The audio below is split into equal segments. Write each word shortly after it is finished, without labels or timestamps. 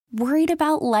Worried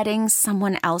about letting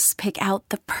someone else pick out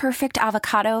the perfect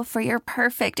avocado for your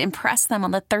perfect impress them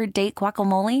on the third date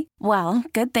guacamole? Well,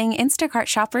 good thing Instacart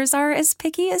shoppers are as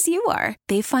picky as you are.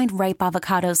 They find ripe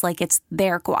avocados like it's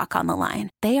their guac on the line.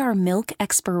 They are milk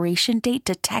expiration date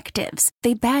detectives.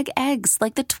 They bag eggs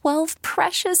like the 12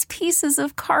 precious pieces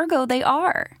of cargo they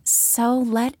are. So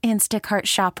let Instacart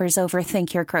shoppers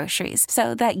overthink your groceries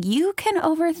so that you can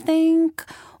overthink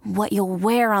what you'll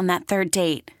wear on that third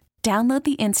date. Download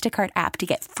the Instacart app to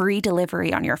get free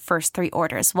delivery on your first 3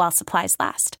 orders while supplies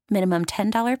last. Minimum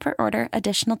 $10 per order.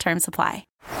 Additional terms apply.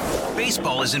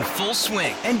 Baseball is in full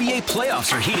swing. NBA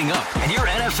playoffs are heating up, and your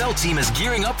NFL team is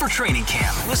gearing up for training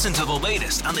camp. Listen to the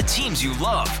latest on the teams you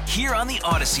love here on the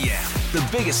Odyssey app. The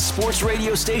biggest sports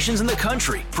radio stations in the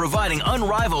country, providing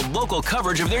unrivaled local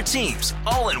coverage of their teams,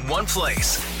 all in one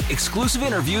place. Exclusive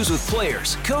interviews with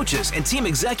players, coaches, and team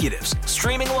executives,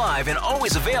 streaming live and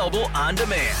always available on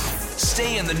demand.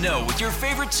 Stay in the know with your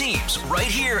favorite teams right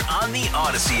here on the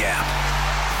Odyssey app.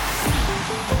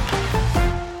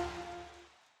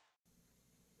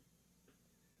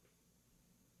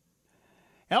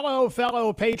 Hello,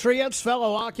 fellow patriots,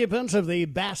 fellow occupants of the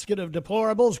basket of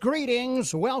deplorables.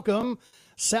 Greetings, welcome,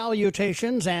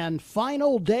 salutations, and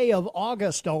final day of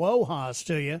August alohas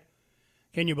to you.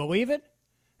 Can you believe it?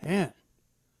 Man,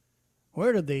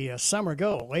 where did the summer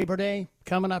go? Labor Day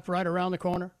coming up right around the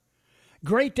corner.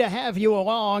 Great to have you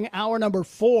along. Hour number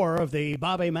 4 of the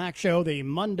Bobby Mack Show, the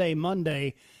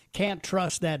Monday Can't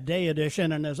Trust That Day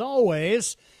edition. And as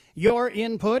always, your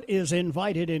input is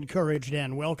invited, encouraged,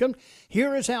 and welcomed.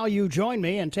 Here is how you join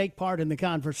me and take part in the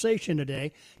conversation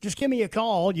today. Just give me a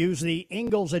call. Use the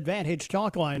Ingalls Advantage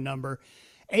talk line number,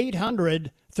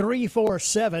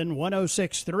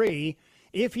 800-347-1063.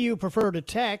 If you prefer to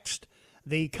text,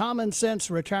 the Common Sense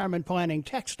Retirement Planning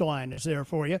text line is there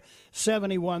for you,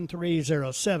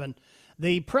 71307.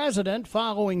 The president,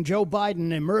 following Joe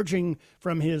Biden emerging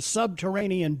from his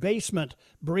subterranean basement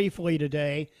briefly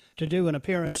today to do an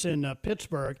appearance in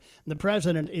Pittsburgh, the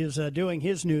president is doing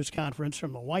his news conference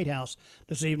from the White House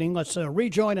this evening. Let's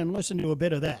rejoin and listen to a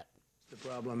bit of that. The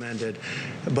problem ended.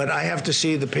 But I have to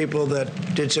see the people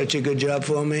that did such a good job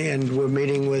for me, and we're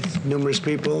meeting with numerous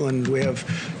people, and we have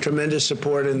tremendous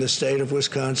support in the state of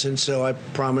Wisconsin, so I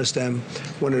promise them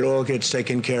when it all gets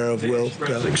taken care of, we'll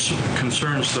go.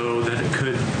 Concerns, though, that it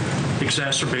could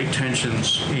exacerbate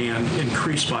tensions and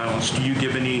increase violence. Do you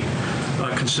give any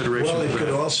consideration Well, it to could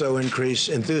that? also increase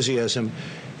enthusiasm,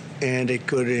 and it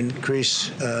could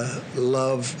increase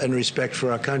love and respect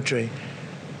for our country.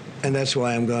 And that's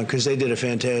why I'm going, because they did a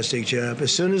fantastic job.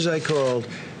 As soon as I called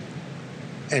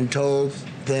and told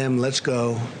them, let's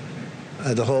go,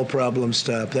 the whole problem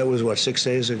stopped. That was, 6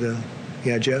 days ago?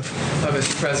 Yeah, Jeff?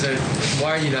 Mr. President,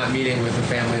 why are you not meeting with the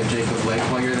family of Jacob Blake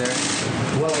while you're there?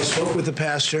 Well, I spoke with the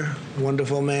pastor,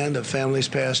 wonderful man, the family's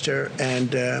pastor,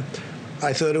 and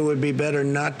I thought it would be better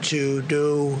not to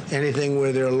do anything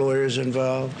where there are lawyers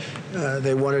involved.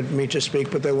 They wanted me to speak,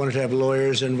 but they wanted to have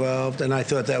lawyers involved, and I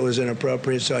thought that was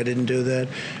inappropriate, so I didn't do that.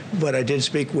 But I did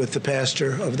speak with the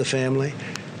pastor of the family,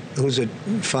 who's a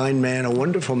fine man, a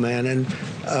wonderful man, and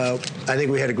I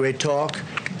think we had a great talk.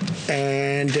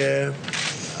 And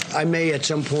I may at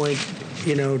some point,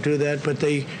 do that, but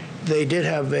they did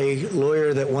have a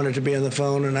lawyer that wanted to be on the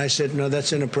phone, and I said, no,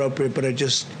 that's inappropriate, but I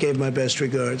just gave my best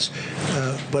regards.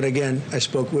 But again, I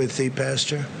spoke with the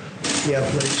pastor. Yeah,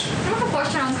 please. I have a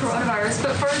question on coronavirus,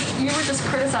 but first, you were just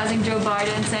criticizing Joe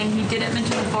Biden, saying he didn't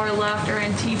mention the far left or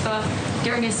Antifa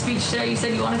during his speech today. You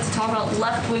said you wanted to talk about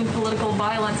left-wing political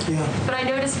violence. Yeah. But I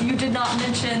noticed you did not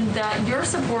mention that your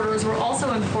supporters were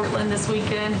also in Portland this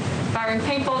weekend, firing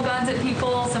paintball guns at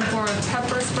people, some form of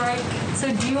pepper spray.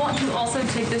 So do you want to also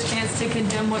take this chance to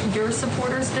condemn what your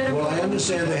supporters did? Well, I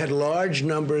understand they had large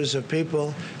numbers of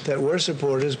people that were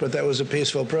supporters, but that was a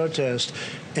peaceful protest.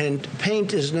 And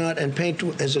paint is not, and paint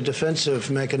is a defensive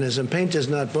mechanism. Paint is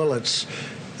not bullets.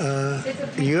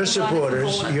 Your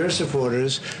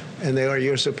supporters, and they are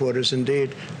your supporters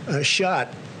indeed,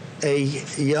 shot a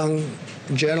young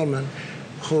gentleman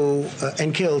who,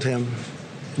 and killed him,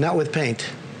 not with paint,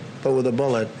 but with a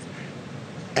bullet.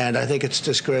 And I think it's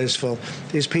disgraceful.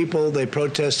 These people, they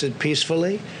protested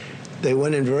peacefully. They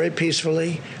went in very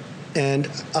peacefully. And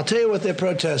I'll tell you what they're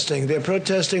protesting. They're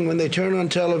protesting when they turn on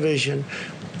television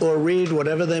or read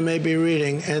whatever they may be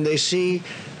reading, and they see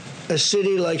a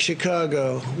city like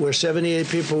Chicago where 78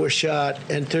 people were shot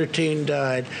and 13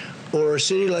 died, or a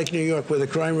city like New York where the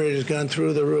crime rate has gone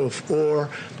through the roof, or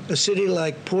a city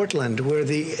like Portland where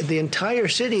the entire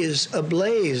city is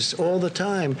ablaze all the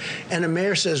time, and a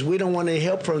mayor says, we don't want any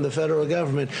help from the federal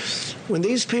government. When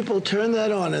these people turn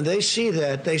that on and they see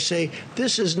that, they say,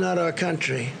 this is not our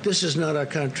country. This is not our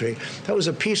country. That was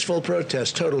a peaceful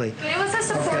protest, totally. But it was a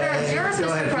supporter of yours,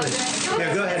 Mr. President.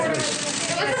 Yeah, go ahead. It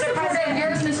was a supporter of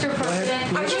yours, Mr.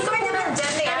 President. Are you going to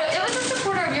condemn the action? It was a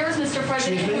supporter of yours, Mr.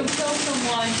 President, who killed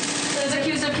someone that is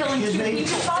accused of killing two people.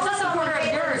 It's a supporter of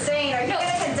yours. Saying, are you going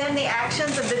to condemn the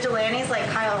actions of vigilantes like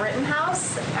Kyle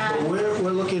Rittenhouse?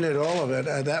 We're looking at all of it.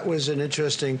 That was an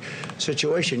interesting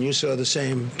situation. You saw the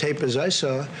same tape as I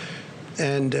saw,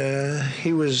 and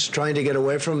he was trying to get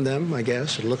away from them, I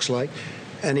guess, it looks like,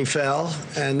 and he fell,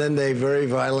 and then they very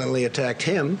violently attacked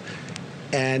him.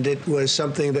 And it was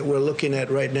something that we're looking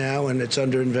at right now, and it's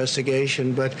under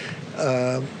investigation. But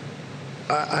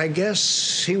I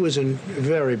guess he was in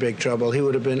very big trouble. He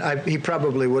would have been. He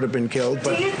probably would have been killed.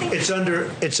 But it's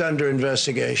under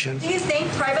investigation. Do you think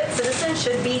private citizens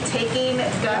should be taking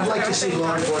guns? I'd like to see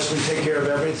law enforcement take care of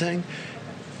everything.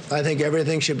 I think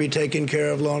everything should be taken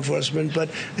care of, law enforcement. But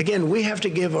again, we have to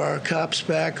give our cops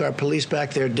back, our police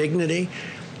back, their dignity,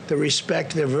 the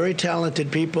respect. They're very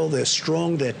talented people. They're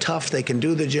strong. They're tough. They can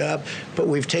do the job. But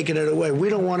we've taken it away. We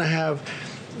don't want to have,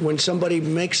 when somebody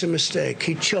makes a mistake,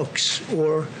 he chokes.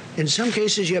 Or in some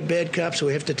cases, you have bad cops, so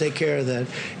we have to take care of that.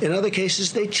 In other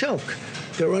cases, they choke.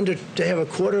 They have a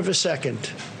quarter of a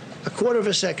second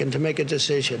to make a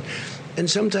decision. And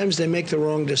sometimes they make the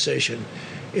wrong decision.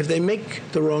 If they make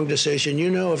the wrong decision,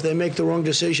 if they make the wrong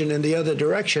decision in the other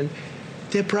direction,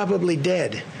 they're probably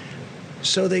dead.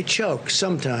 So they choke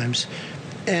sometimes,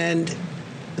 and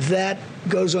that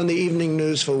goes on the evening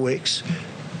news for weeks.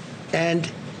 And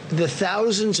the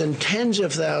thousands and tens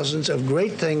of thousands of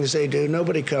great things they do,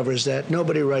 nobody covers that.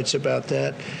 Nobody writes about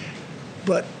that.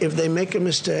 But if they make a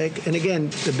mistake, and again,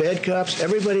 the bad cops,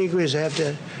 everybody agrees they have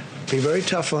to be very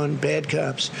tough on bad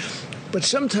cops. But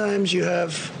sometimes you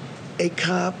have a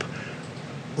cop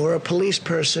or a police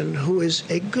person who is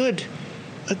a good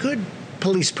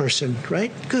police person,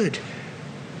 right? Good.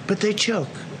 But they choke.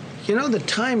 The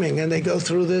timing, and they go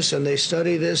through this, and they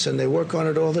study this, and they work on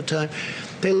it all the time.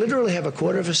 They literally have a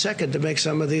quarter of a second to make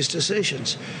some of these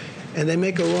decisions. And they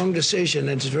make a wrong decision,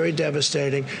 and it's very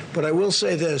devastating. But I will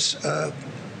say this.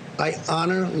 I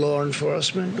honor law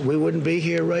enforcement. We wouldn't be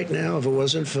here right now if it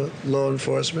wasn't for law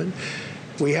enforcement.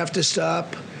 We have to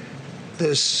stop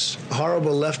this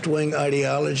horrible left-wing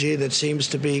ideology that seems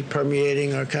to be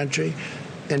permeating our country.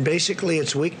 And basically,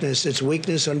 it's weakness. It's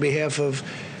weakness on behalf of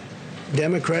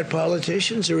Democrat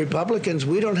politicians or Republicans.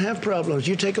 We don't have problems.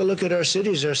 You take a look at our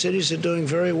cities. Our cities are doing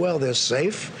very well. They're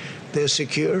safe. They're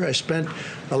secure. I spent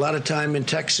a lot of time in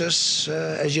Texas,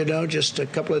 as you know, just a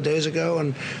couple of days ago,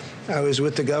 and I was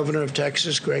with the governor of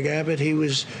Texas, Greg Abbott. He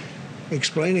was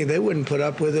explaining they wouldn't put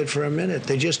up with it for a minute.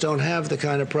 They just don't have the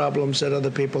kind of problems that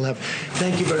other people have.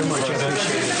 Thank you very much. I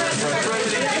appreciate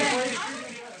it.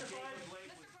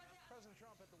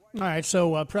 All right,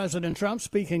 so President Trump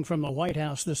speaking from the White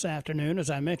House this afternoon. As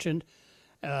I mentioned,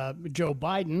 Joe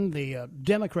Biden, the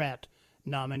Democrat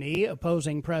nominee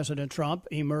opposing President Trump,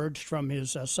 emerged from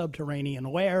his subterranean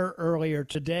lair earlier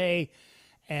today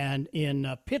and in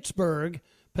Pittsburgh,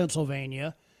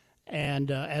 Pennsylvania,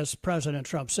 and as President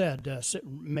Trump said,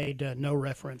 made no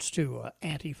reference to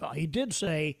Antifa. He did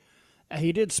say,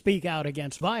 he did speak out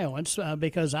against violence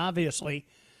because obviously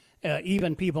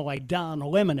even people like Don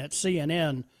Lemon at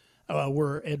CNN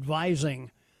were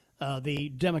advising the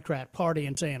Democrat Party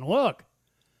and saying, look,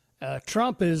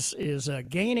 Trump is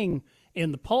gaining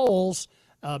in the polls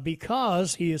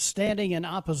because he is standing in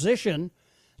opposition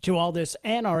to all this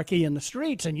anarchy in the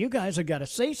streets, and you guys have got to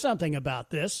say something about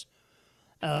this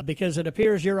because it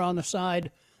appears you're on the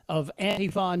side of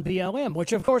Antifa and BLM,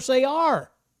 which of course they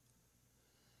are,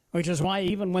 which is why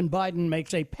even when Biden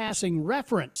makes a passing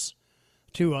reference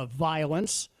to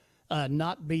violence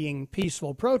not being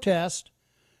peaceful protest,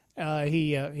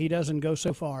 he doesn't go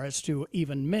so far as to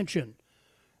even mention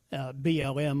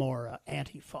BLM or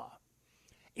Antifa.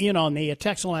 In on the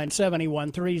text line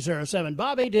 71307.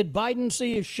 Bobby, did Biden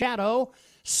see his shadow?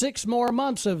 6 more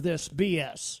months of this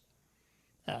BS.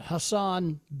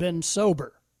 Hassan been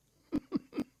sober.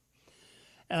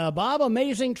 Bob,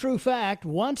 amazing true fact.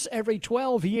 Once every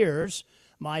 12 years,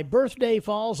 my birthday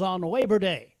falls on Labor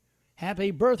Day.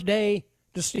 Happy birthday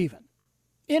to Stephen.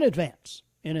 In advance.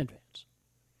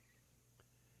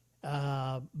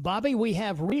 Bobby, we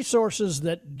have resources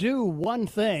that do one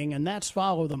thing, and that's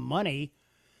follow the money.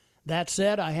 That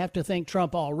said, I have to think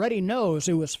Trump already knows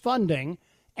who is funding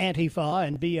Antifa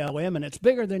and BLM, and it's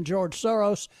bigger than George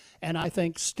Soros, and I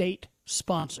think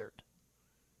state-sponsored.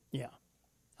 Yeah,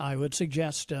 I would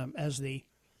suggest, as the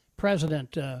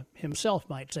president himself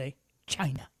might say,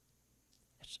 China.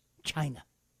 It's China.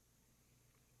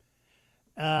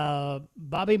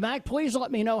 Bobby Mack, please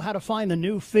let me know how to find the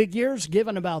new figures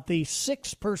given about the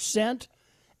 6%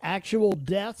 actual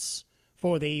deaths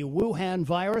for the Wuhan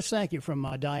virus. Thank you, from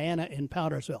Diana in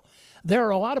Powdersville. There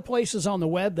are a lot of places on the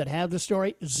web that have the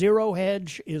story. Zero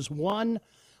Hedge is one.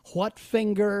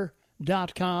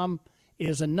 Whatfinger.com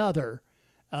is another.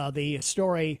 The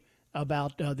story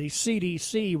about the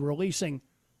CDC releasing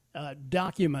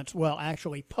documents, well,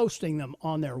 actually posting them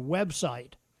on their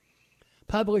website,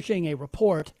 publishing a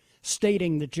report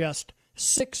stating that just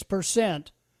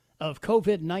 6% of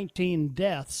COVID-19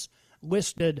 deaths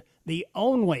listed the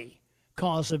only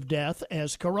cause of death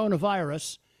as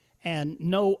coronavirus and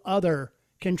no other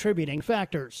contributing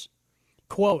factors.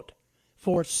 Quote,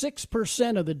 for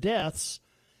 6% of the deaths,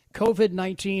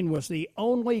 COVID-19 was the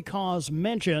only cause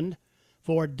mentioned.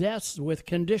 For deaths with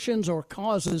conditions or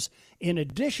causes in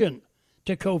addition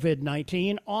to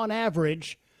COVID-19, on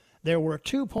average, there were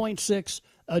 2.6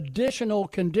 additional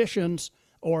conditions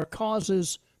or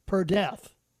causes per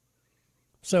death.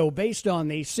 So based on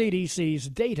the CDC's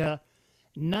data,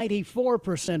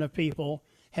 94% of people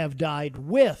have died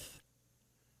with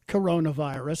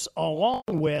coronavirus, along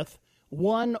with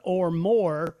one or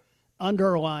more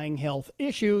underlying health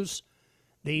issues.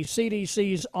 The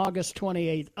CDC's August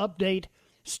 28th update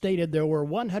stated there were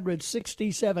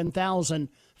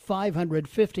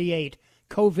 167,558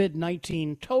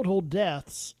 COVID-19 total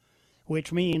deaths,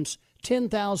 which means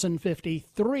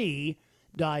 10,053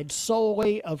 died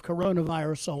solely of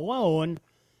coronavirus alone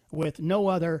with no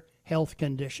other health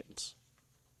conditions.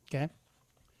 Okay?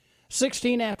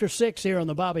 16 after 6 here on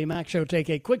the Bobby Mack Show. Take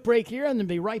a quick break here and then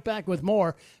be right back with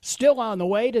more. Still on the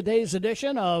way, today's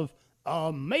edition of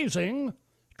Amazing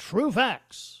True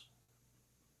Facts.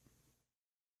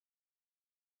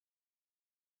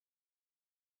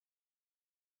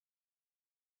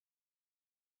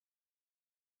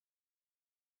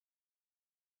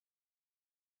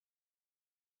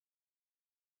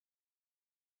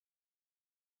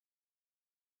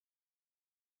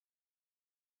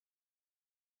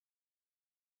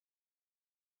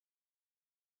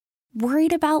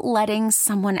 Worried about letting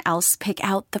someone else pick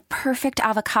out the perfect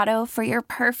avocado for your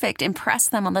perfect impress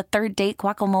them on the third date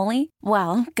guacamole?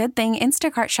 Well, good thing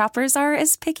Instacart shoppers are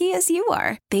as picky as you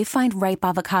are. They find ripe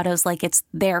avocados like it's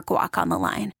their guac on the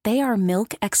line. They are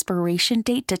milk expiration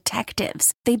date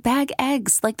detectives. They bag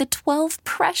eggs like the 12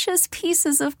 precious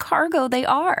pieces of cargo they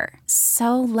are.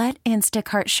 So let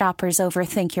Instacart shoppers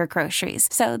overthink your groceries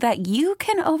so that you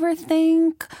can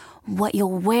overthink what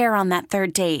you'll wear on that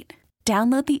third date.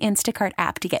 Download the Instacart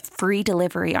app to get free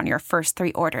delivery on your first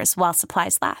 3 orders while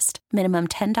supplies last. Minimum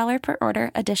 $10 per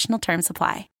order. Additional terms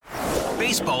apply.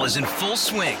 Baseball is in full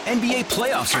swing. NBA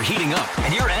playoffs are heating up,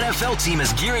 and your NFL team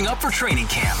is gearing up for training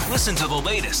camp. Listen to the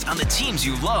latest on the teams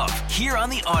you love here on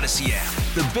the Odyssey app.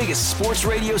 The biggest sports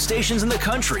radio stations in the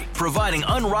country, providing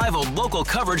unrivaled local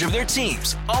coverage of their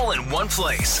teams, all in one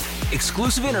place.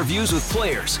 Exclusive interviews with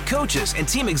players, coaches, and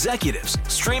team executives,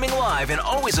 streaming live and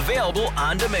always available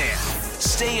on demand.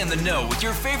 Stay in the know with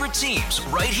your favorite teams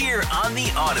right here on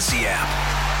the Odyssey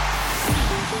app.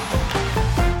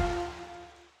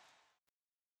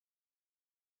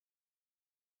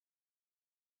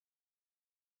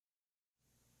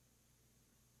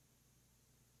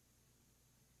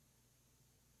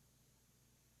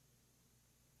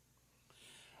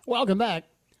 Welcome back.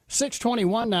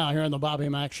 6:21 now here on the Bobby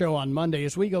Mack Show on Monday.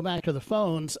 As we go back to the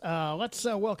phones, let's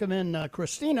welcome in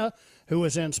Christina, who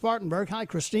is in Spartanburg. Hi,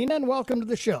 Christina, and welcome to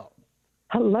the show.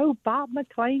 Hello, Bob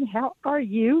McLean. How are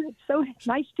you? It's so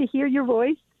nice to hear your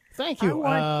voice. Thank you.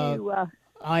 I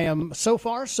am so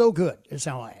far so good is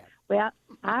how I am. Well,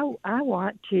 I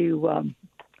want to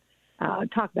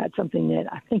talk about something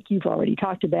that I think you've already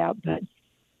talked about, but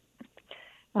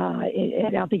I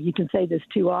don't think you can say this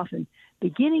too often.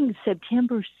 Beginning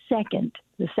September 2nd,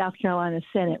 the South Carolina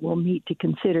Senate will meet to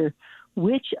consider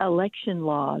which election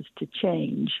laws to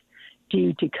change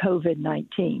due to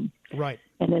COVID-19. Right.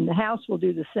 And then the House will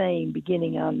do the same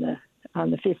beginning on the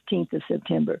 15th of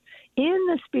September. In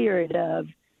the spirit of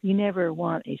you never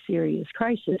want a serious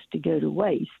crisis to go to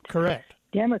waste. Correct.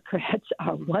 Democrats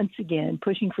are once again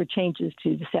pushing for changes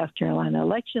to the South Carolina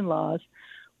election laws,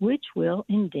 which will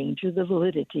endanger the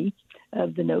validity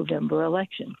of the November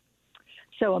election.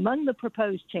 So among the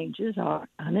proposed changes are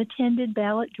unattended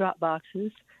ballot drop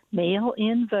boxes,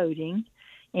 mail-in voting,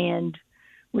 and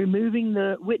removing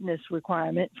the witness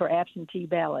requirement for absentee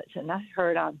ballots. And I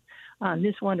heard on on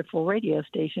this wonderful radio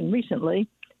station recently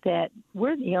that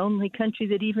we're the only country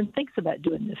that even thinks about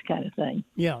doing this kind of thing.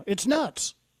 Yeah, it's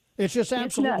nuts. It's just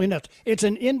absolutely nuts. It's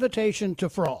an invitation to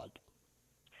fraud.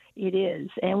 It is.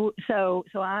 And so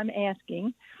I'm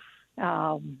asking,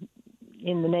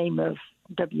 in the name of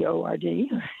WORD,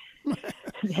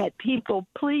 that people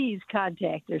please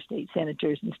contact their state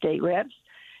senators and state reps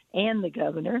and the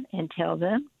governor and tell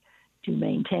them to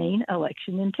maintain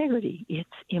election integrity. It's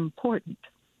important.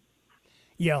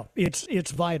 Yeah,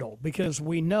 it's vital because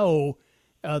we know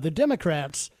the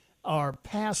Democrats are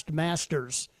past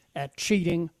masters at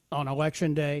cheating on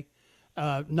Election Day,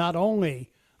 not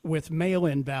only with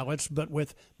mail-in ballots, but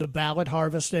with the ballot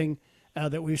harvesting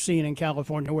that we've seen in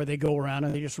California, where they go around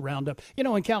and they just round up. You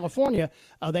know, in California,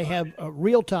 they have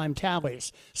real-time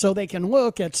tallies, so they can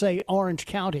look at, say, Orange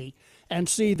County and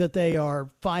see that they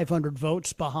are 500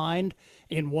 votes behind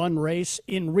in one race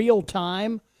in real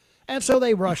time. And so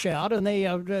they rush out and they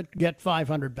get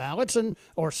 500 ballots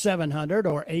or 700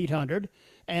 or 800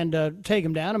 and take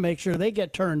them down and make sure they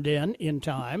get turned in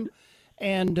time.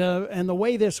 And the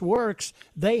way this works,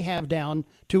 they have down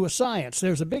to a science.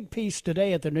 There's a big piece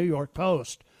today at the New York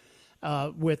Post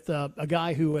with a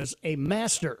guy who is a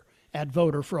master at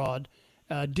voter fraud,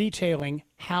 detailing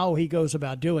how he goes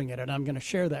about doing it. And I'm going to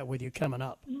share that with you coming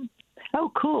up. Oh,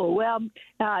 cool. Well,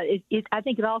 I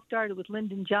think it all started with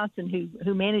Lyndon Johnson,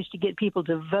 who managed to get people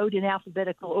to vote in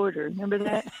alphabetical order. Remember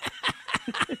that?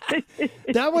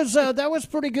 That was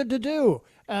pretty good to do.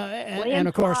 And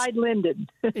of course, Lyndon.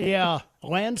 Yeah,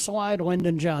 landslide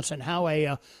Lyndon Johnson. How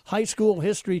a high school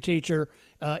history teacher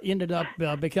ended up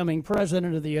becoming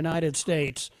president of the United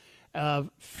States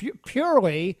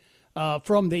purely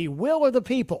from the will of the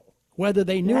people, whether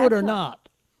they knew it or not.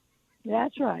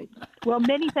 That's right. Well,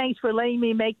 many thanks for letting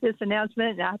me make this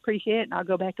announcement. I appreciate it, and I'll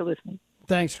go back to listening.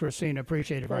 Thanks, Christina.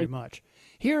 Appreciate it very much.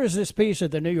 Here is this piece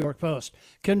at the New York Post.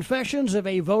 Confessions of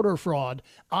a voter fraud.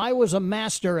 I was a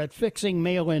master at fixing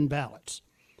mail-in ballots.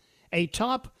 A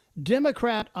top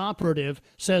Democrat operative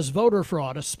says voter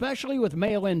fraud, especially with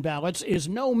mail-in ballots, is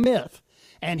no myth.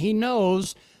 And he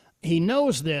knows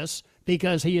this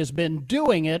because he has been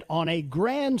doing it on a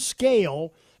grand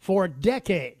scale for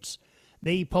decades.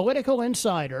 The political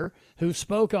insider, who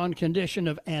spoke on condition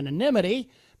of anonymity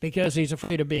because he's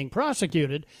afraid of being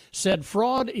prosecuted, said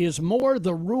fraud is more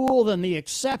the rule than the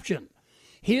exception.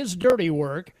 His dirty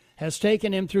work has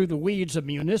taken him through the weeds of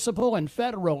municipal and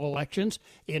federal elections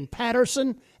in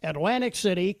Patterson, Atlantic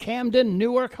City, Camden,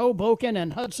 Newark, Hoboken,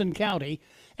 and Hudson County,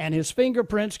 and his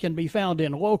fingerprints can be found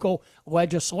in local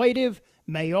legislative,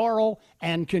 mayoral,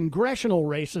 and congressional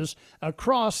races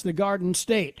across the Garden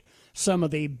State. Some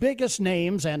of the biggest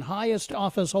names and highest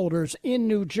office holders in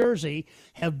New Jersey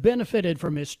have benefited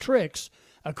from his tricks,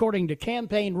 according to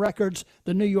campaign records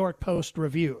the New York Post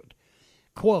reviewed.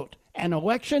 Quote, an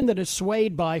election that is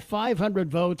swayed by 500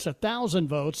 votes, 1,000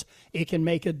 votes, it can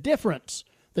make a difference,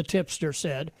 the tipster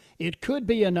said. It could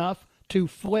be enough to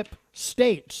flip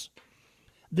states.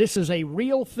 This is a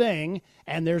real thing,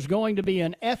 and there's going to be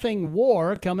an effing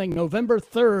war coming November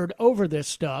 3rd over this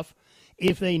stuff.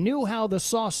 If they knew how the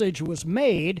sausage was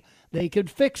made, they could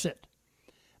fix it.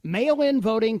 Mail-in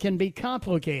voting can be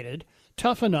complicated,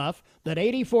 tough enough that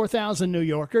 84,000 New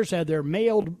Yorkers had their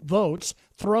mailed votes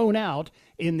thrown out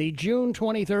in the June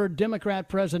 23rd Democrat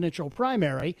presidential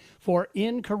primary for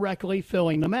incorrectly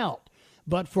filling them out.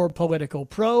 But for political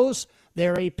pros,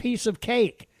 they're a piece of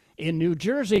cake. In New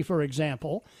Jersey, for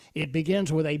example, it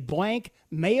begins with a blank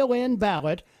mail-in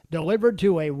ballot delivered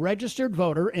to a registered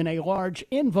voter in a large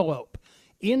envelope.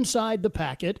 Inside the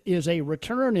packet is a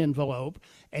return envelope,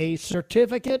 a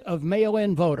certificate of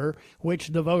mail-in voter, which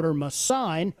the voter must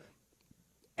sign,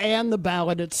 and the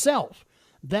ballot itself.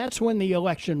 That's when the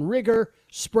election rigor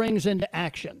springs into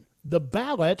action. The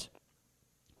ballot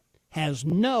has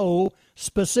no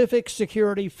specific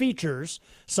security features,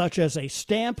 such as a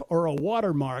stamp or a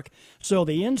watermark, so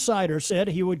the insider said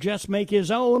he would just make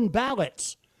his own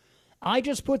ballots. I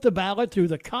just put the ballot through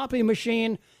the copy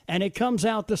machine, and it comes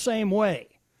out the same way.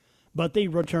 But the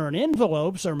return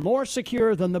envelopes are more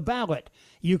secure than the ballot.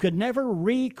 You could never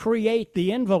recreate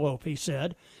the envelope, he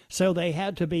said, so they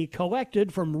had to be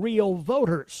collected from real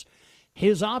voters.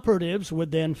 His operatives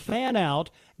would then fan out,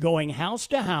 going house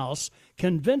to house,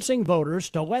 convincing voters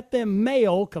to let them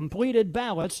mail completed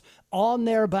ballots on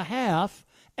their behalf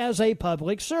as a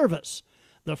public service.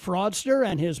 The fraudster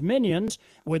and his minions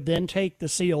would then take the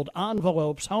sealed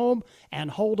envelopes home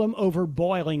and hold them over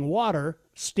boiling water,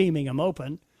 steaming them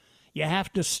open. You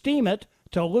have to steam it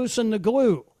to loosen the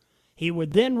glue. He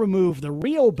would then remove the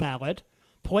real ballot,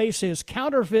 place his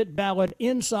counterfeit ballot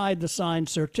inside the signed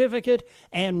certificate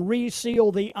and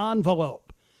reseal the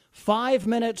envelope. 5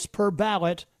 minutes per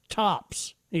ballot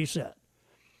tops, he said.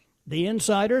 The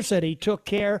insider said he took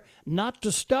care not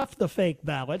to stuff the fake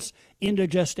ballots into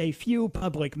just a few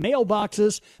public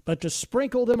mailboxes, but to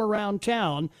sprinkle them around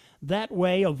town, that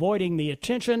way avoiding the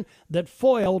attention that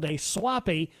foiled a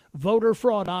sloppy voter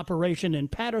fraud operation in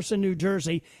Paterson, New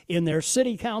Jersey in their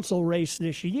city council race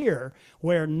this year,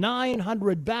 where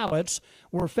 900 ballots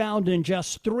were found in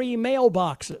just 3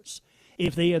 mailboxes.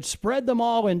 If they had spread them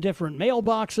all in different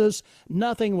mailboxes,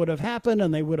 nothing would have happened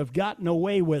and they would have gotten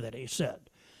away with it, he said.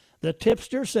 The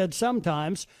tipster said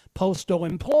sometimes postal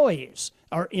employees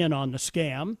are in on the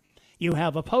scam. You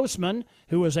have a postman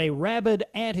who is a rabid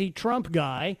anti-Trump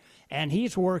guy, and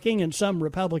he's working in some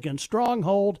Republican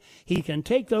stronghold. He can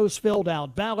take those filled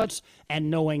out ballots, and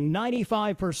knowing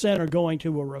 95% are going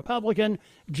to a Republican,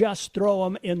 just throw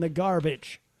them in the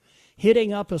garbage.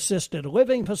 Hitting up assisted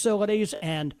living facilities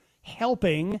and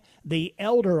helping the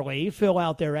elderly fill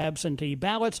out their absentee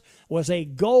ballots was a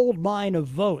gold mine of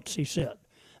votes, he said.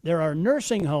 There are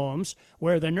nursing homes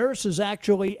where the nurse is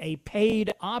actually a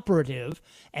paid operative,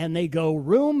 and they go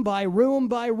room by room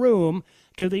by room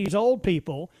to these old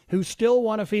people who still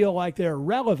want to feel like they're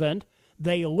relevant.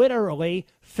 They literally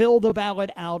fill the ballot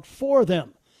out for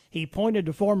them. He pointed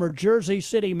to former Jersey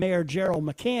City Mayor Gerald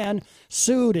McCann,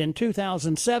 sued in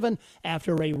 2007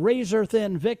 after a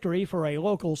razor-thin victory for a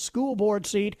local school board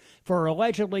seat for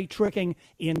allegedly tricking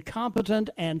incompetent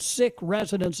and sick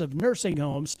residents of nursing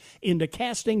homes into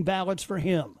casting ballots for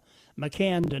him.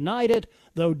 McCann denied it,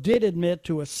 though did admit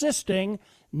to assisting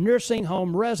nursing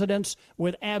home residents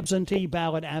with absentee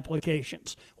ballot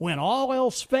applications. When all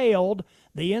else failed,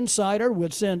 the insider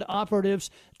would send operatives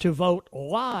to vote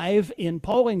live in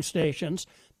polling stations,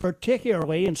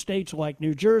 particularly in states like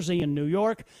New Jersey and New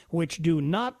York, which do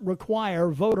not require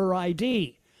voter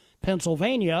ID.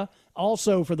 Pennsylvania,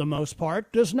 also for the most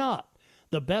part, does not.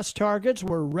 The best targets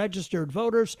were registered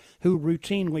voters who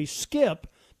routinely skip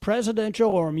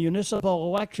presidential or municipal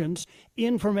elections,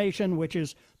 information which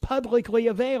is publicly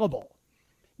available.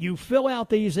 You fill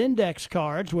out these index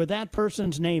cards with that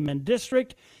person's name and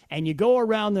district, and you go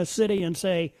around the city and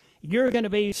say, you're going to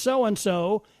be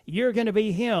so-and-so, you're going to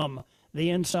be him, the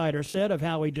insider said of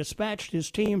how he dispatched his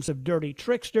teams of dirty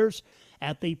tricksters.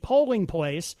 At the polling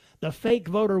place, the fake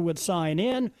voter would sign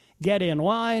in, get in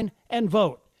line, and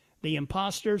vote. The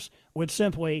imposters would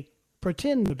simply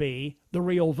pretend to be the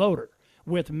real voter.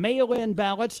 With mail-in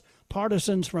ballots,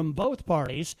 partisans from both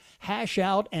parties hash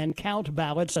out and count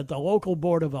ballots at the local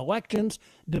board of elections,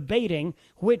 debating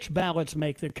which ballots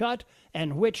make the cut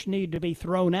and which need to be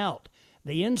thrown out.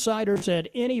 The insider said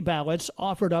any ballots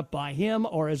offered up by him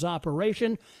or his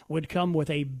operation would come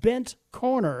with a bent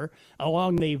corner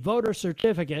along the voter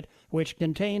certificate, which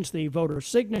contains the voter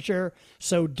signature,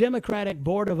 so Democratic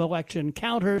Board of Election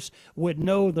counters would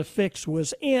know the fix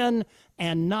was in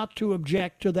and not to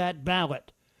object to that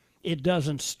ballot. It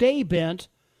doesn't stay bent,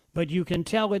 but you can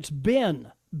tell it's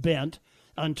been bent.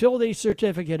 Until the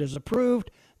certificate is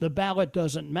approved, the ballot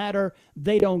doesn't matter.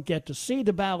 They don't get to see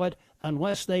the ballot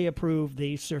unless they approve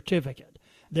the certificate.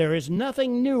 There is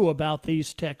nothing new about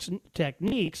these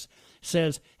techniques,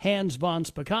 says Hans von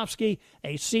Spakovsky,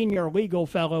 a senior legal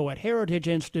fellow at Heritage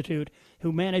Institute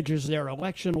who manages their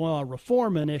election law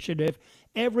reform initiative.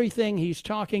 Everything he's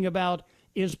talking about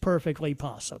is perfectly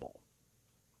possible.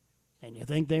 And you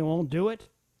think they won't do it?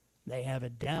 They have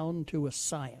it down to a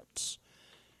science.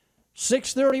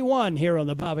 6:31 here on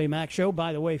the Bobby Mack Show.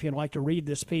 By the way, if you'd like to read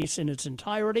this piece in its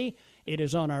entirety, it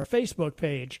is on our Facebook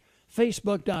page,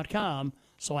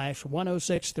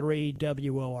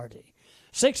 facebook.com/1063WORD.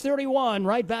 6:31,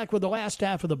 right back with the last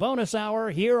half of the bonus hour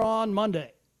here on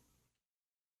Monday.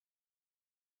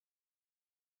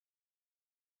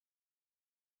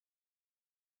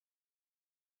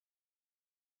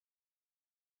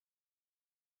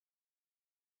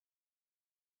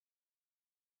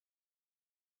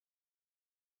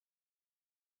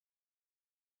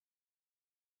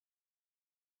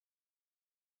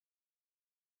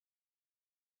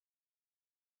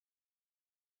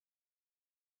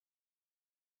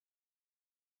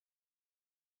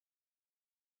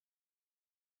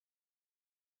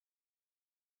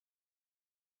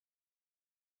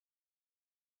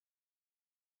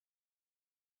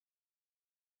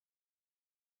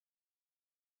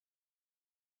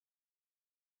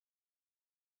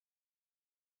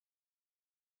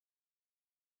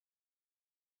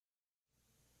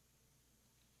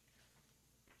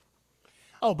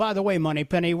 Oh, by the way,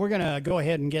 Moneypenny, we're going to go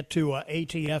ahead and get to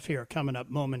ATF here coming up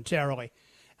momentarily.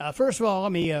 First of all,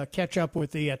 let me catch up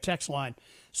with the text line,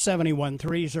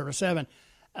 71307.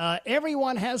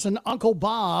 Everyone has an Uncle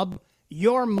Bob.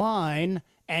 You're mine,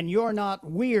 and you're not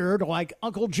weird like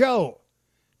Uncle Joe.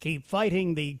 Keep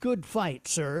fighting the good fight,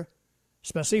 sir.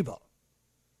 Spasibo.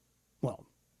 Well,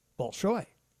 Bolshoi.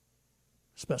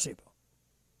 Spasibo.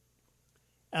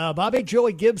 Bobby,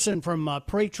 Joey Gibson from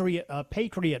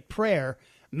Patriot Prayer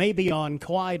may be on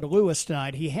Clyde Lewis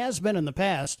tonight. He has been in the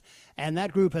past, and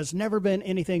that group has never been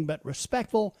anything but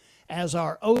respectful as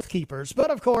our Oath Keepers.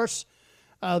 But, of course,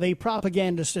 the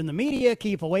propagandists in the media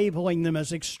keep labeling them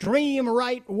as extreme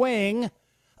right-wing,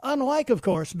 unlike, of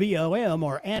course, BLM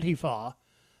or Antifa,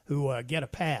 who get a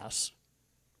pass.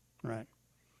 Right.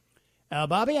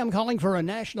 Bobby, I'm calling for a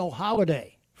national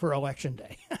holiday for Election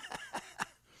Day.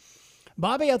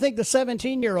 Bobby, I think the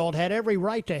 17-year-old had every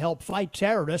right to help fight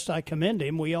terrorists. I commend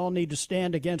him. We all need to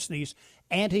stand against these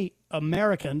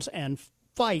anti-Americans and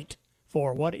fight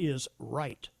for what is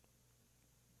right.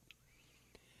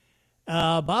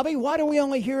 Bobby, why do we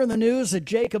only hear in the news that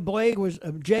Jacob Blake was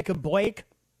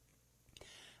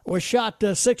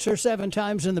shot 6 or 7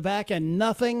 times in the back and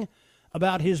nothing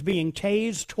about his being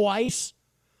tased twice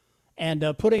and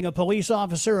putting a police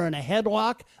officer in a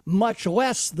headlock, much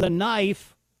less the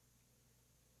knife?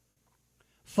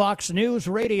 Fox News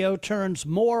Radio turns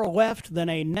more left than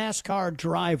a NASCAR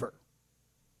driver.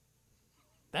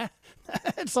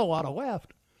 That's a lot of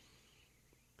left.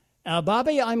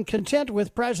 Bobby, I'm content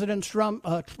with President Trump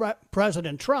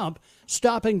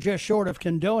stopping just short of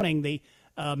condoning the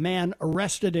man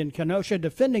arrested in Kenosha.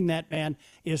 Defending that man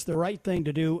is the right thing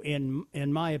to do,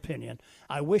 in my opinion.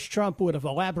 I wish Trump would have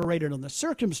elaborated on the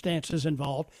circumstances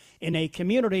involved in a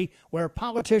community where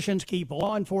politicians keep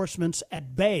law enforcement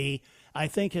at bay. I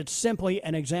think it's simply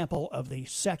an example of the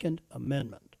Second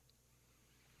Amendment.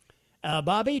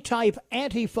 Bobby, type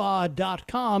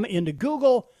Antifa.com into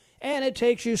Google, and it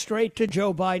takes you straight to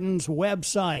Joe Biden's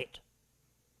website,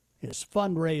 his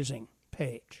fundraising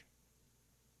page.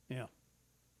 Yeah.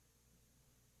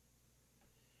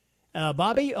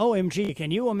 Bobby, OMG,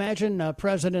 can you imagine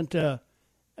President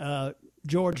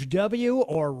George W.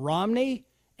 or Romney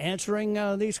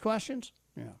answering these questions?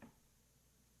 Yeah.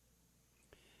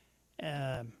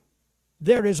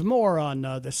 There is more on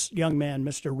this young man,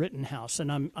 Mr. Rittenhouse,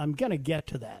 and I'm going to get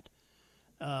to that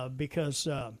because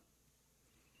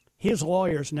his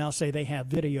lawyers now say they have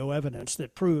video evidence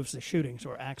that proves the shootings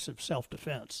were acts of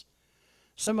self-defense.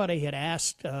 Somebody had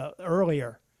asked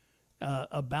earlier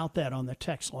about that on the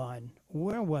text line.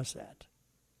 Where was that?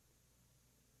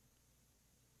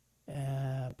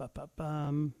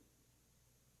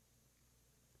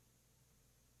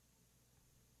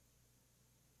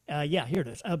 Yeah, here it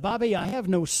is. Bobby, I have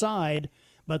no side,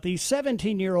 but the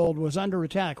 17-year-old was under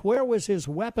attack. Where was his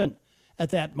weapon at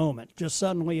that moment? Just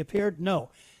suddenly appeared?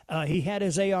 No. He had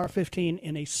his AR-15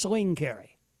 in a sling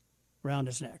carry around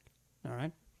his neck. All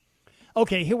right.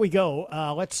 Okay, here we go.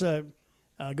 Let's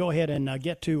go ahead and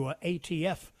get to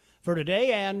ATF for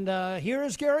today. And here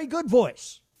is Gary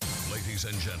Goodvoice. Ladies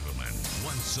and gentlemen,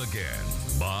 once again,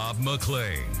 Bob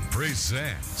McLean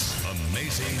presents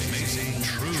Amazing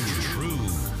True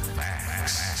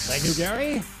Facts. Thank you,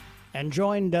 Gary. And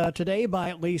joined today by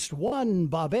at least one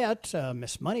Bobette,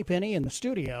 Miss Moneypenny, in the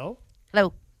studio.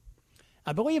 Hello.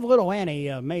 I believe little Annie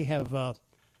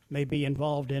may be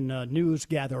involved in news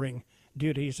gathering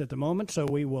duties at the moment, so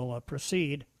we will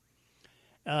proceed.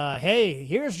 Hey,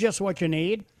 here's just what you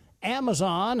need.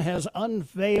 Amazon has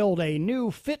unveiled a new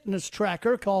fitness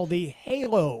tracker called the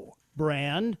Halo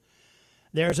brand.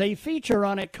 There's a feature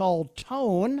on it called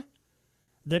Tone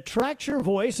that tracks your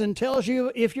voice and tells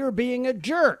you if you're being a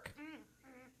jerk.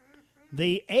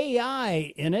 The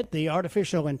AI in it, the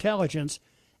artificial intelligence,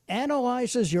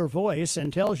 analyzes your voice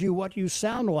and tells you what you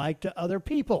sound like to other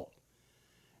people,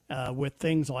 with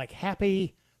things like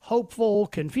happy, hopeful,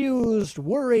 confused,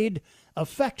 worried,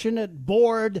 affectionate,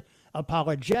 bored,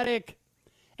 apologetic,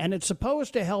 and it's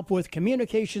supposed to help with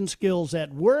communication skills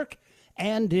at work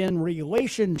and in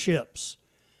relationships.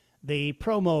 The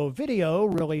promo video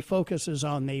really focuses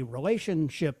on the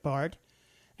relationship part.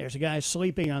 There's a guy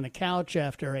sleeping on the couch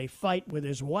after a fight with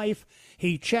his wife.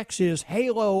 He checks his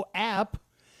Halo app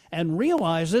and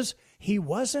realizes he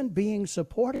wasn't being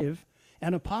supportive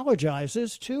and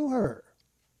apologizes to her.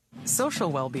 Social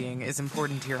well-being is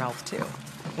important to your health, too.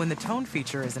 When the tone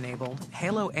feature is enabled,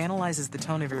 Halo analyzes the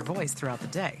tone of your voice throughout the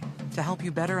day to help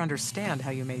you better understand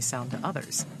how you may sound to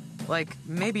others. Like,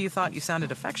 maybe you thought you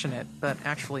sounded affectionate, but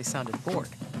actually sounded bored.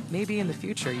 Maybe in the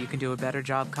future you can do a better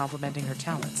job complimenting her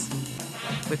talents.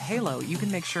 With Halo, you can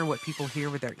make sure what people hear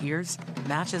with their ears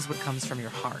matches what comes from your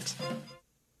heart.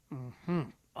 Mm-hmm.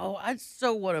 Oh, I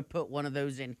so want to put one of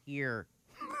those in here.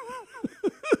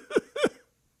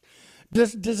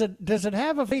 Does it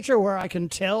have a feature where I can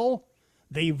tell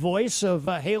the voice of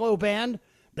Halo Band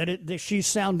that she's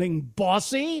sounding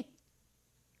bossy?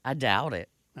 I doubt it.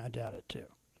 I doubt it too.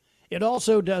 It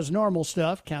also does normal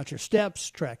stuff: count your steps,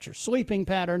 track your sleeping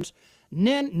patterns.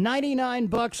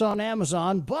 $99 on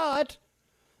Amazon, but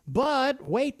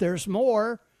wait, there's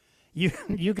more.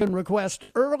 You can request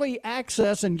early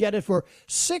access and get it for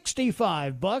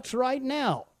 $65 right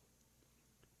now.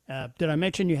 Did I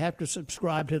mention you have to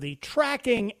subscribe to the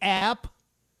tracking app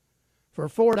for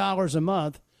 $4 a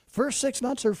month? First 6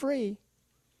 months are free.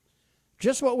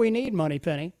 Just what we need,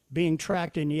 Moneypenny, being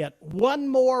tracked in yet one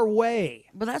more way.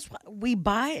 But that's why we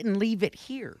buy it and leave it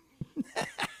here.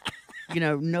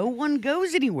 No one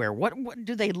goes anywhere. What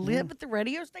do they live at the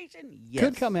radio station? Yes.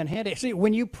 Could come in handy. See,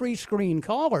 when you pre-screen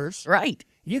callers, right,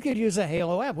 you could use a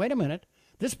Halo app. Wait a minute.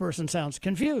 This person sounds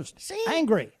confused,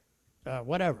 angry,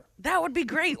 whatever. That would be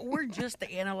great. Or just to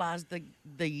analyze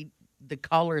the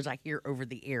callers I hear over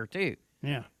the air, too.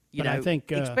 Yeah. I think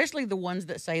especially the ones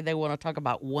that say they want to talk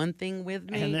about one thing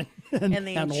with me and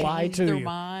then lie change to their you.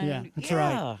 mind. Yeah, that's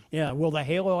right. Yeah, will the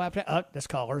Halo app? This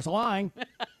caller's lying.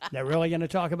 They're really going to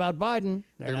talk about Biden.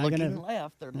 They're looking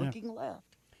left. They're looking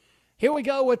left. Here we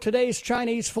go with today's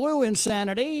Chinese flu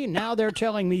insanity. Now they're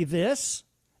telling me this.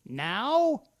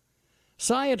 Now,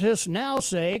 scientists now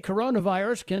say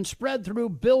coronavirus can spread through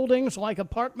buildings like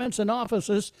apartments and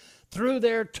offices through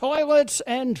their toilets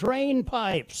and drain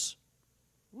pipes.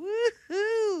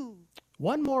 Woohoo!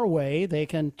 One more way they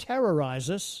can terrorize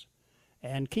us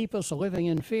and keep us living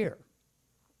in fear.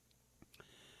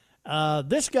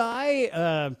 This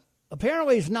guy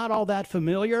apparently is not all that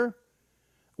familiar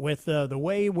with the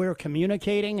way we're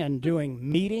communicating and doing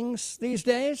meetings these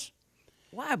days.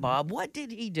 Why, Bob? What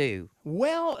did he do?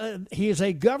 Well, he is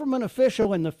a government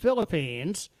official in the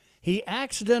Philippines. He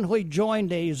accidentally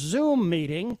joined a Zoom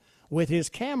meeting with his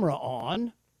camera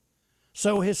on,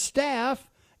 so his staff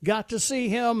got to see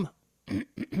him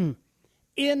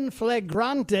in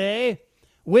flagrante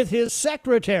with his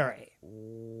secretary.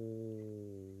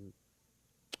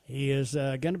 He is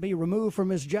going to be removed from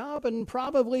his job and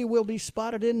probably will be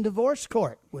spotted in divorce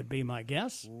court, would be my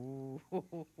guess.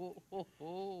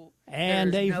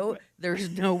 And there's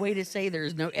no way to say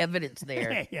there's no evidence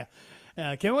there.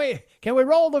 Yeah. Can we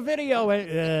roll the video?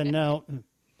 No.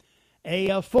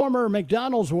 A former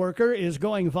McDonald's worker is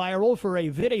going viral for a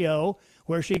video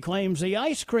where she claims the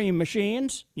ice cream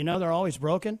machines, they're always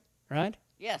broken, right?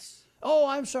 Yes. Oh,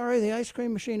 I'm sorry, the ice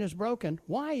cream machine is broken.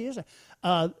 Why is it?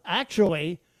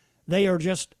 Actually, they are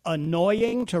just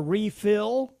annoying to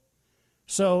refill,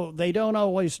 so they don't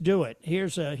always do it.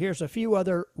 Here's a few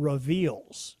other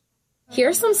reveals. Here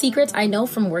are some secrets I know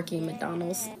from working at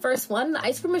McDonald's. First one, the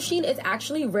ice cream machine is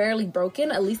actually rarely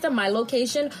broken, at least at my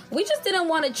location. We just didn't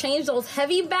want to change those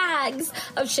heavy bags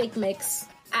of shake mix.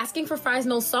 Asking for fries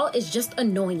no salt is just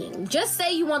annoying. Just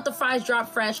say you want the fries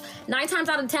drop fresh. 9 times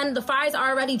out of 10, the fries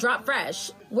are already drop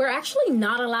fresh. We're actually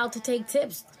not allowed to take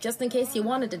tips, just in case you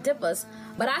wanted to tip us.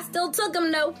 But I still took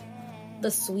them, no.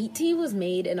 The sweet tea was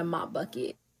made in a mop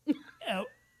bucket.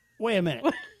 Wait a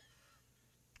minute.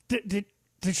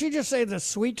 Did she just say the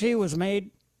sweet tea was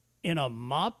made in a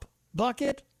mop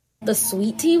bucket? The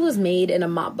sweet tea was made in a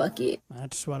mop bucket.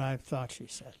 That's what I thought she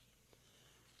said.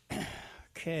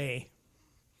 Okay.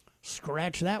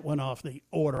 Scratch that one off the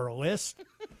order list.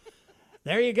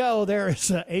 There you go. There's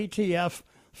ATF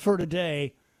for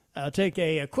today. Take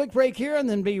a quick break here and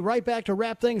then be right back to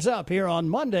wrap things up here on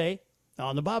Monday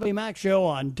on the Bobby Mack Show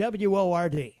on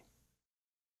WORD.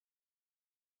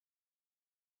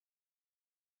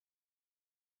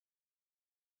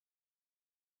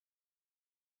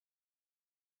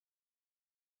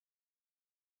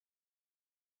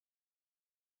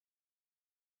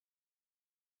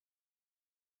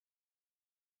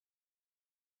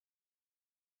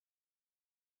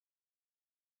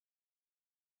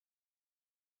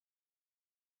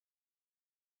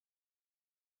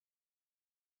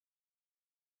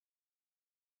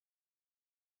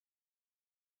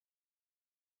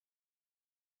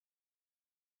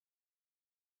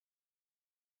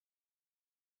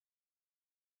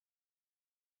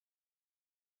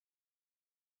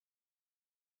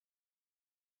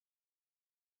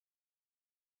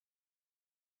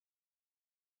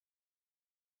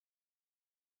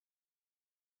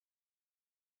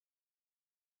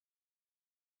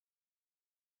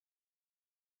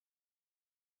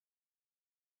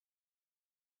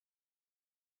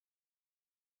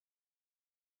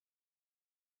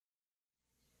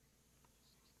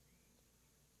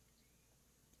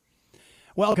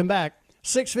 Welcome back.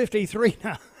 6:53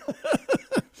 now.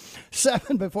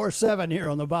 7 before 7 here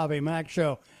on the Bobby Mack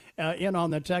Show. In on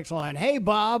the text line. Hey,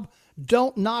 Bob,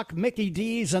 don't knock Mickey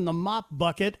D's in the mop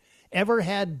bucket. Ever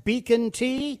had Beacon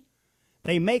tea?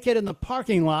 They make it in the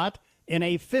parking lot in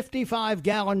a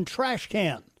 55-gallon trash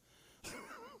can.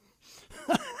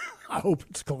 I hope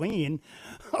it's clean.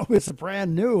 Oh, it's a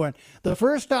brand new one. The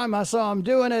first time I saw him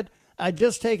doing it, I'd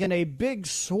just taken a big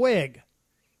swig.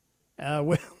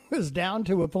 Was down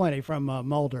to a plenty from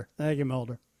Mulder. Thank you,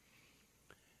 Mulder.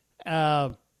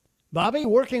 Bobby,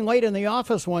 working late in the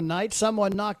office one night,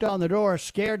 someone knocked on the door,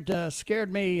 scared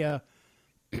me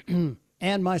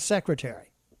and my secretary.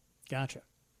 Gotcha.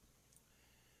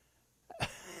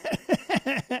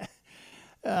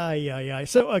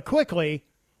 So quickly,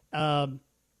 a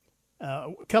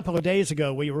couple of days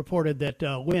ago, we reported that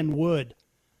Lynn Wood,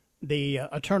 the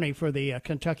attorney for the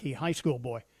Kentucky high school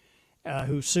boy,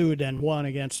 who sued and won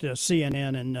against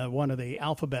CNN and one of the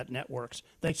Alphabet networks,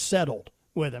 they settled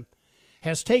with him,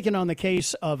 has taken on the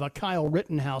case of Kyle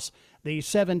Rittenhouse, the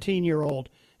 17-year-old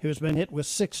who's been hit with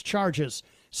 6 charges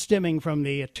stemming from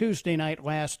the Tuesday night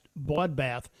last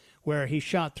bloodbath where he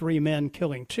shot 3 men,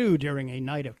 killing 2 during a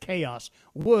night of chaos.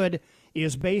 Wood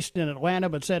is based in Atlanta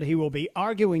but said he will be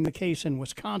arguing the case in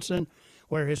Wisconsin,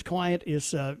 where his client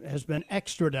has been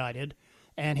extradited,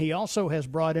 and he also has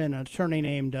brought in an attorney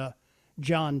named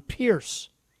John Pierce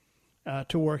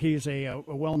to work. He's a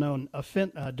well-known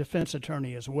defense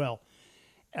attorney as well.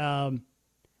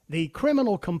 The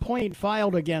criminal complaint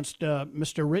filed against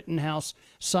Mr. Rittenhouse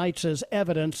cites as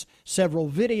evidence several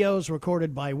videos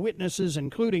recorded by witnesses,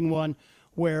 including one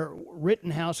where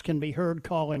Rittenhouse can be heard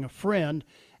calling a friend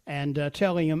and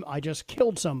telling him, "I just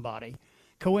killed somebody."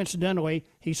 Coincidentally,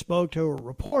 he spoke to a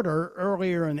reporter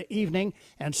earlier in the evening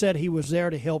and said he was there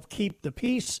to help keep the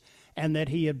peace and that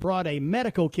he had brought a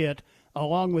medical kit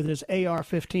along with his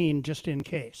AR-15 just in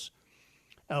case.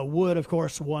 Wood, of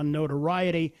course, won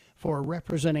notoriety for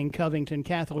representing Covington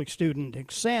Catholic student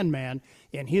Dick Sandman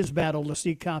in his battle to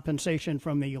seek compensation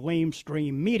from the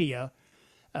lamestream media,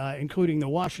 including the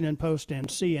Washington Post and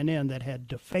CNN, that had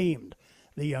defamed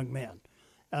the young man.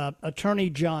 Attorney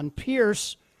John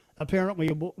Pierce apparently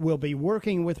will be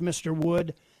working with Mr.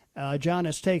 Wood. John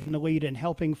has taken the lead in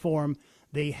helping form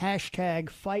the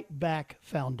 #FightBack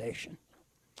Foundation.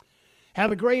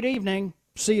 Have a great evening.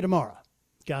 See you tomorrow.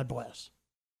 God bless.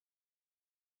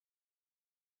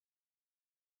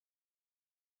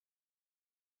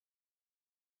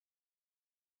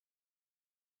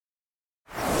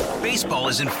 Baseball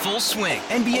is in full swing.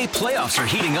 NBA playoffs are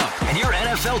heating up, and your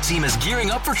NFL team is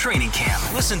gearing up for training camp.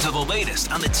 Listen to the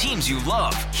latest on the teams you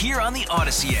love here on the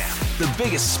Odyssey app. The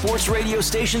biggest sports radio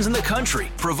stations in the country,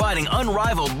 providing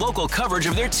unrivaled local coverage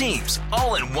of their teams,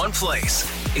 all in one place.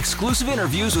 Exclusive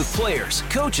interviews with players,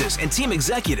 coaches, and team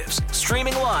executives,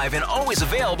 streaming live and always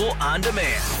available on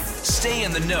demand. Stay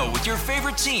in the know with your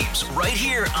favorite teams right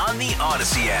here on the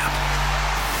Odyssey app.